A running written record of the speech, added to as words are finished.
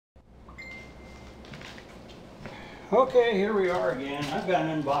Okay, here we are again. I've got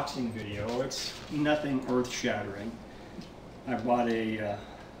an unboxing video. It's nothing earth-shattering. I bought a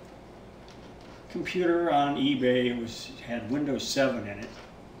computer on eBay. It had Windows 7 in it,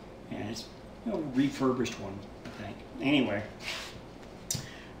 and it's a refurbished one, I think. Anyway,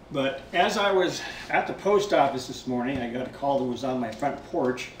 but as I was at the post office this morning, I got a call that was on my front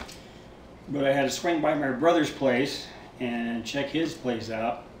porch, but I had to swing by my brother's place and check his place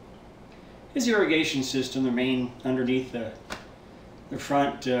out. His irrigation system, the main underneath the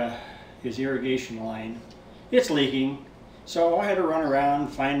front, his irrigation line, it's leaking. So I had to run around and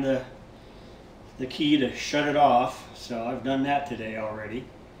find the key to shut it off. So I've done that today already.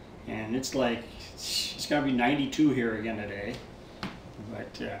 And it's like, it's going to be 92 here again today.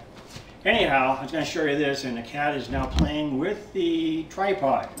 But anyhow, I was going to show you this, and the cat is now playing with the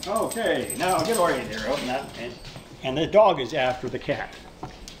tripod. Okay, now get away there. Open that. And the dog is after the cat.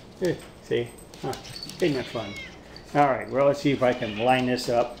 See? Huh. Isn't that fun? Alright, well, let's see if I can line this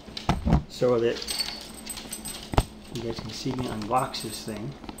up so that you guys can see me unbox this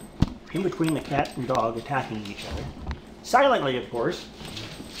thing. In between the cat and dog attacking each other. Silently, of course.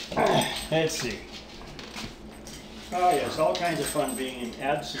 Let's see. Oh yes, all kinds of fun being an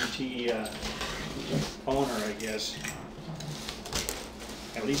absentee owner, I guess.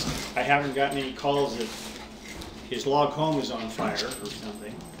 At least I haven't gotten any calls that his log home is on fire or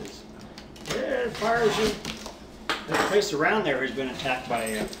something. The place around there has been attacked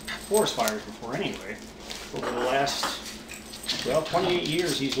by forest fires before anyway. Over the last, well, 28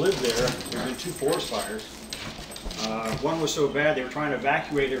 years he's lived there, there have been 2 forest fires. One was so bad they were trying to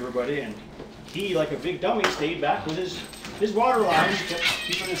evacuate everybody, and he, like a big dummy, stayed back with his water line, kept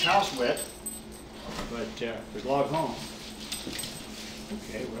keeping his house wet. But his log home.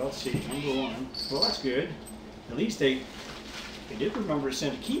 Okay, well, let's see, number 1. Well, that's good. At least they did remember to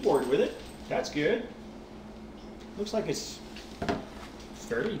send a keyboard with it. That's good. Looks like it's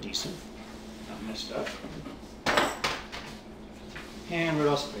fairly decent. Not messed up. And what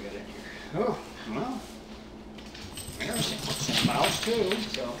else have we got in here? Oh, well, there's some mouse too,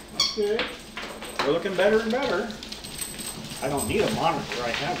 so that's good. We're looking better and better. I don't need a monitor. I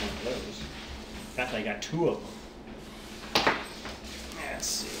have one of those. In fact, I got 2 of them. Let's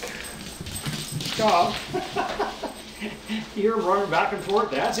see. Dog. You're running back and forth.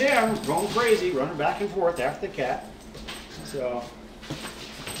 That's him, going crazy, running back and forth after the cat. So,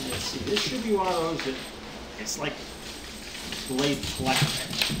 let's see. This should be one of those that it's like laid flat.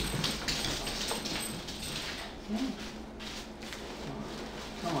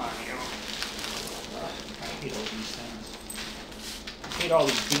 Come on, you. I hate all these things. I hate all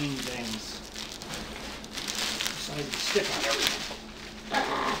these bean things. Decided to stick on everything.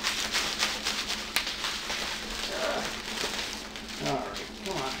 Alright,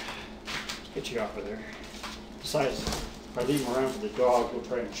 come on. Let's get you off of there. Besides, if I leave him around for the dog, he'll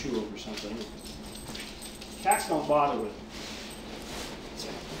try and chew over something. Cats don't bother with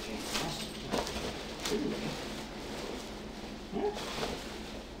yeah.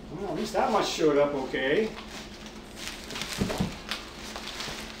 Well, at least that much showed up okay.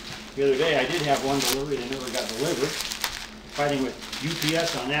 The other day I did have one delivery that never got delivered. Fighting with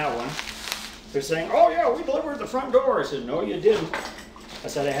UPS on that one. They're saying, oh yeah, we delivered at the front door. I said, no you didn't. I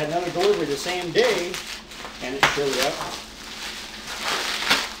said I had another delivery the same day, and it showed up.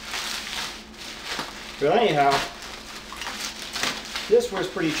 But anyhow, this was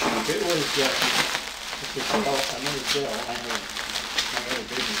pretty cheap. It was another Dell. I had a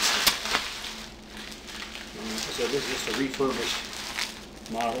big one. So this is just a refurbished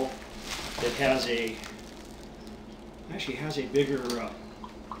model. It has actually has a bigger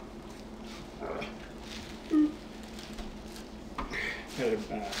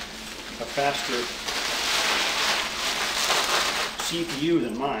a faster CPU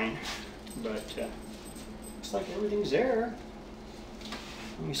than mine, but looks like everything's there.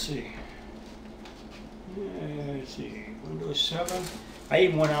 Let me see. Let's see, Windows 7. I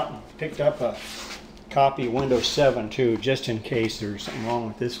even went out and picked up a copy of Windows 7 too, just in case there's something wrong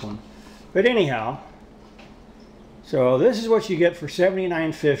with this one. But anyhow, so this is what you get for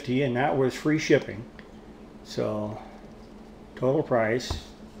 $79.50, and that was free shipping. So total price.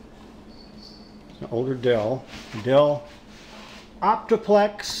 It's an older Dell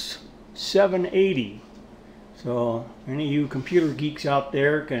Optiplex 780. So any of you computer geeks out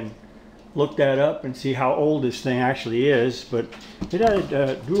there can look that up and see how old this thing actually is. But it had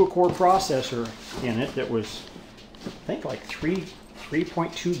a dual-core processor in it that was, I think, like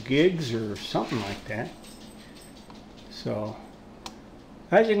 3.2 gigs or something like that. So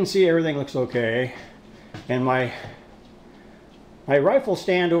as you can see, everything looks okay. And my rifle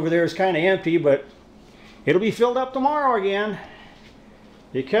stand over there is kind of empty, but it'll be filled up tomorrow again,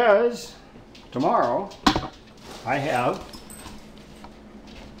 because tomorrow I have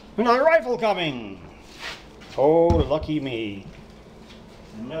another rifle coming. Oh, lucky me.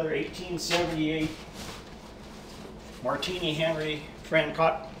 Another 1878 Martini-Henry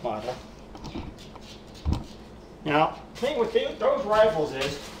Francotte model. Now, the thing with those rifles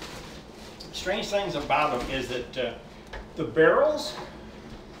is, strange things about them is that the barrels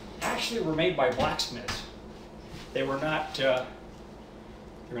actually were made by blacksmiths. They were not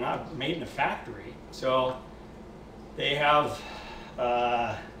made in a factory. So they have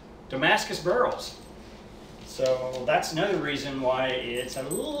Damascus barrels. So that's another reason why it's a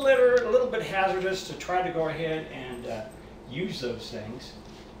little bit hazardous to try to go ahead and use those things,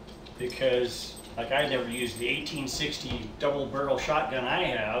 because like I never used the 1860 double barrel shotgun I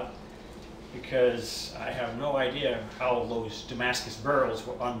have, because I have no idea how those Damascus barrels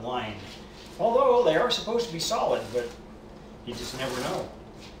will unwind. Although they are supposed to be solid, but you just never know.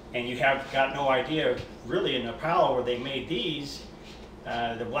 And you have got no idea really in Nepal where they made these,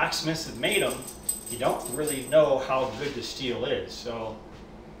 the blacksmiths that made them, you don't really know how good the steel is. So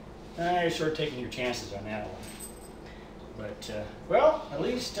you're sort of taking your chances on that one. But well, at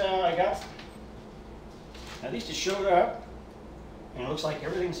least at least it showed up, and it looks like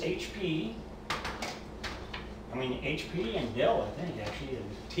everything's HP. I mean HP and Dell, I think actually.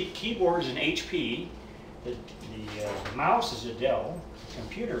 The keyboard is an HP. The mouse is a Dell. The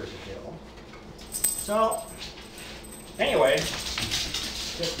computer is a Dell. So anyway,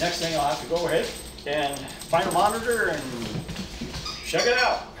 this next thing I'll have to go ahead and find a monitor and check it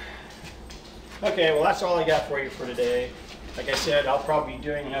out. Okay, well that's all I got for you for today. Like I said, I'll probably be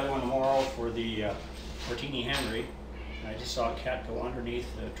doing another one tomorrow for the Martini-Henry. I just saw a cat go underneath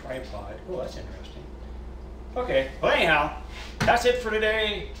the tripod. Oh, that's interesting. Okay, well anyhow, that's it for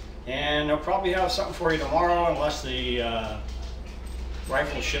today, and I'll probably have something for you tomorrow unless the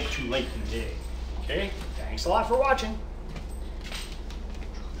rifle shipped too late in the day. Okay, thanks a lot for watching.